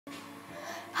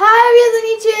Hi everyone on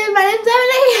YouTube, my name's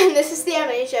Emily and this is the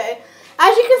Emily Show.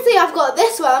 As you can see, I've got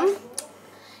this one.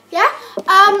 Yeah?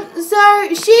 So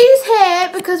she's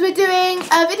here because we're doing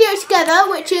a video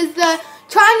together, which is the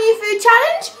Try New Food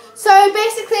Challenge. So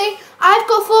basically, I've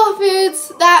got 4 foods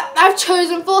that I've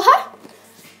chosen for her.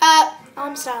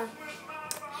 Arms down.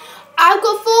 I've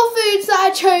got 4 foods that I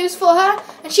chose for her,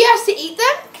 and she has to eat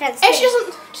them. If she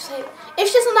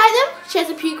doesn't like them, she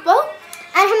has a puke bowl.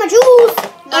 And have my juice.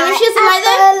 And if she doesn't like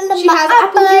them, she has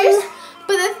apple juice.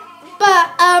 But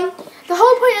the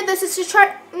whole point of this is to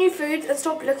try new foods and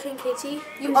stop looking, Katie.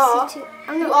 You are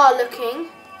looking.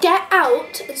 Get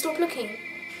out and stop looking.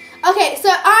 Okay,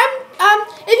 so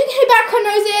if you can hear background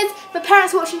noises, my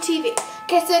parents are watching TV.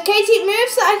 Okay, so Katie, move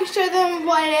so I can show them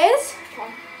what it is.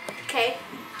 Okay.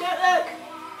 Don't look.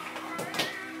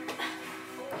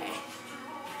 Okay.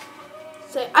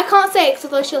 So I can't say it because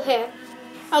otherwise she'll hear.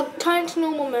 I'll turn to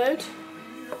normal mode.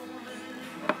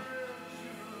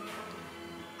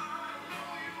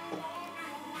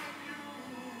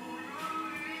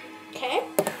 Okay,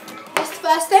 that's the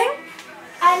first thing.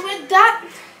 And with that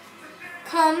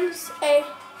comes a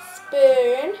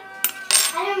spoon.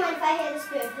 I don't mind if I hear the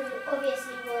spoon because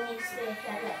obviously we'll need a spoon if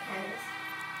you have like hands.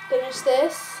 Finish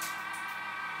this.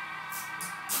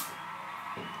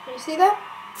 Can you see that?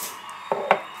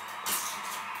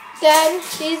 Then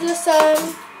these are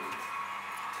some.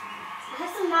 I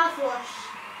have some mouthwash.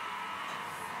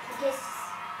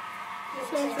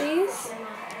 Some of these.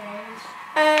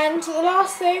 And the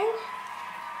last thing.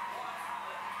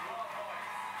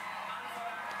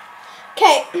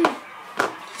 Okay.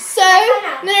 So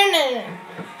no.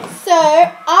 So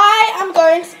I am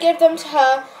going to give them to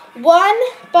her one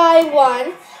by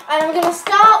one, and I'm going to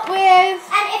start with.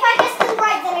 And if I guess them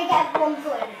right, then I get 1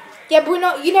 point. Yeah,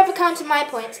 but you never counted my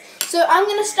points. So I'm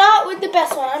going to start with the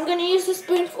best one. I'm going to use the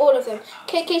spoon for all of them.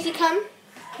 Okay, Katie, come.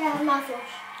 Yeah, mouthwash.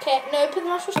 Okay, no, put the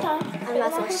mouthwash down. And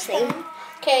mouthwash, same.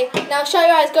 Okay, now shut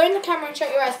your eyes. Go in the camera and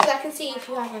shut your eyes because I can see if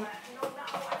you haven't.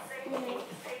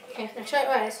 Okay, now shut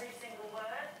your eyes.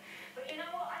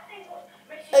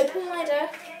 Open wider.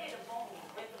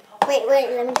 Wait,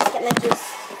 let me just get my juice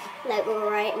like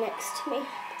right next to me.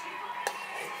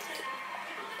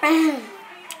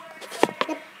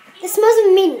 Yep. It smells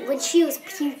of mint when she was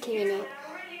puking in it.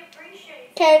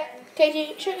 Okay,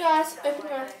 Katie, shut your eyes. Open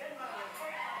your eyes.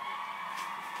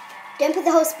 Don't put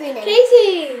the whole spoon in.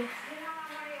 Katie!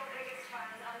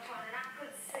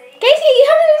 Katie, you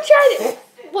haven't even tried it.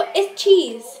 What is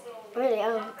cheese? Really?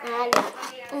 Oh, I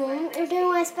don't know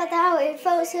why I spat that out. It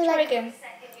felt so Try like again.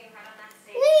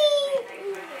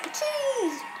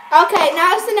 cheese. Okay,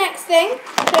 now it's the next thing.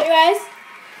 Shut your eyes.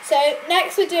 So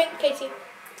next we're doing Katie.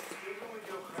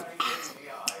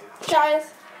 Shut your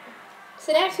eyes.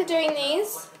 So next we're doing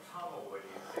these.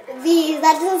 These.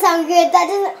 That doesn't sound good. That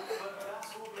doesn't.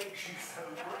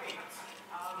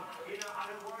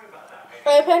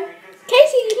 Open.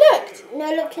 Katie, you looked. No,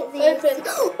 look at these. Open.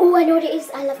 Oh, I know what it is.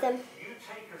 I love them.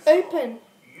 Open.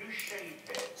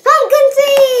 Pumpkin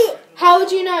seed. How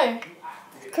would you know?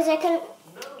 Because I can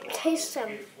taste them.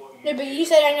 No, but you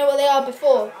said I know what they are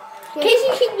before. Yeah. Katie,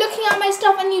 you keep looking at my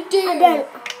stuff and you do. I don't.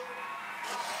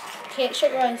 Okay,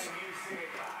 shut your eyes.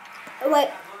 Oh, wait.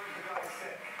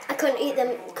 I couldn't eat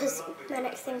them because my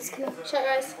next thing's coming. Shut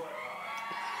your eyes.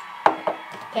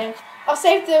 Okay. I'll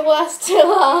save the worst till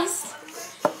last.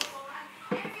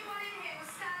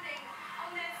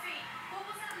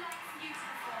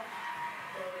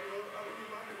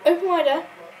 Open wider.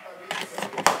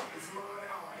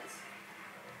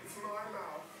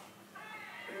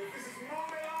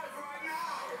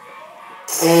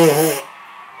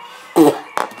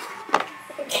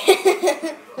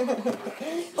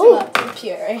 Oh,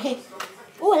 puree.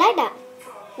 oh, I like that.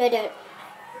 No, don't.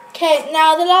 Okay,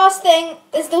 now the last thing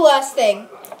is the worst thing.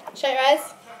 Shut your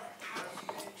eyes.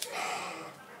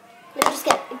 Let me just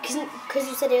get, because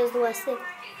you said it was the worst thing.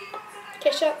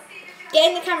 Okay, shut. Get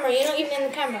in the camera. You're not even in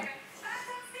the camera.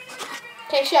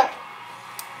 Okay, shut.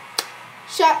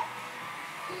 Shut.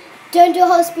 Don't do a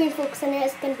whole spoonful because I know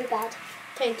it's going to be bad.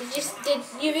 Okay, did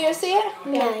you viewers see it?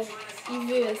 No. Yeah. You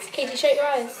viewers. Katie, shut your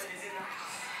eyes.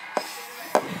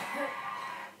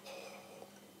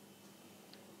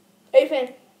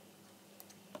 Open.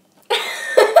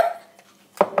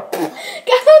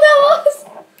 Guess what that was?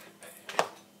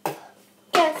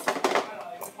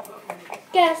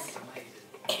 Guess.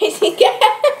 Katie, guess.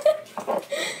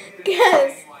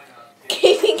 Guess.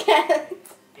 Katie, guess.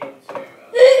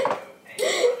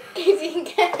 Katie,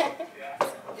 guess.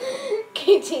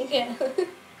 Katie, guess.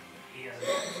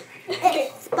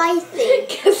 It's spicy.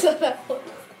 Guess what that was?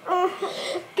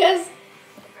 Guess.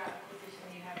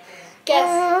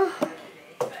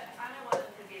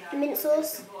 mint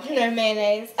sauce? No,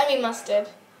 mayonnaise. I mean mustard.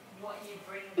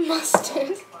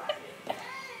 Mustard.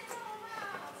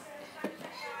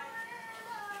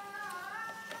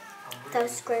 That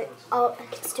was great. Oh, I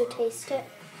can still taste it.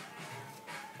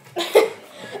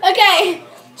 Okay,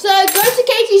 so go to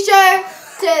Katie's show.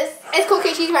 It's called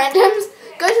Katie's Randoms.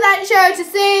 Go to that show to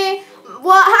see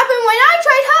what happened when I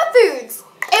tried her foods.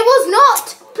 It was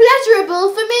not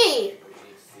pleasurable for me.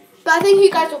 But I think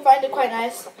you guys will find it quite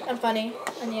nice and funny.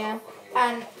 And yeah.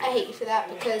 And I hate you for that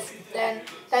because then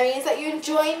that means that you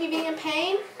enjoy me being in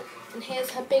pain. And here's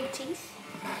her big teeth.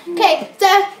 Okay, so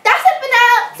that's it for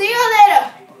now. See you all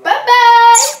later.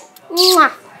 Bye-bye.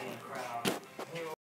 Mwah.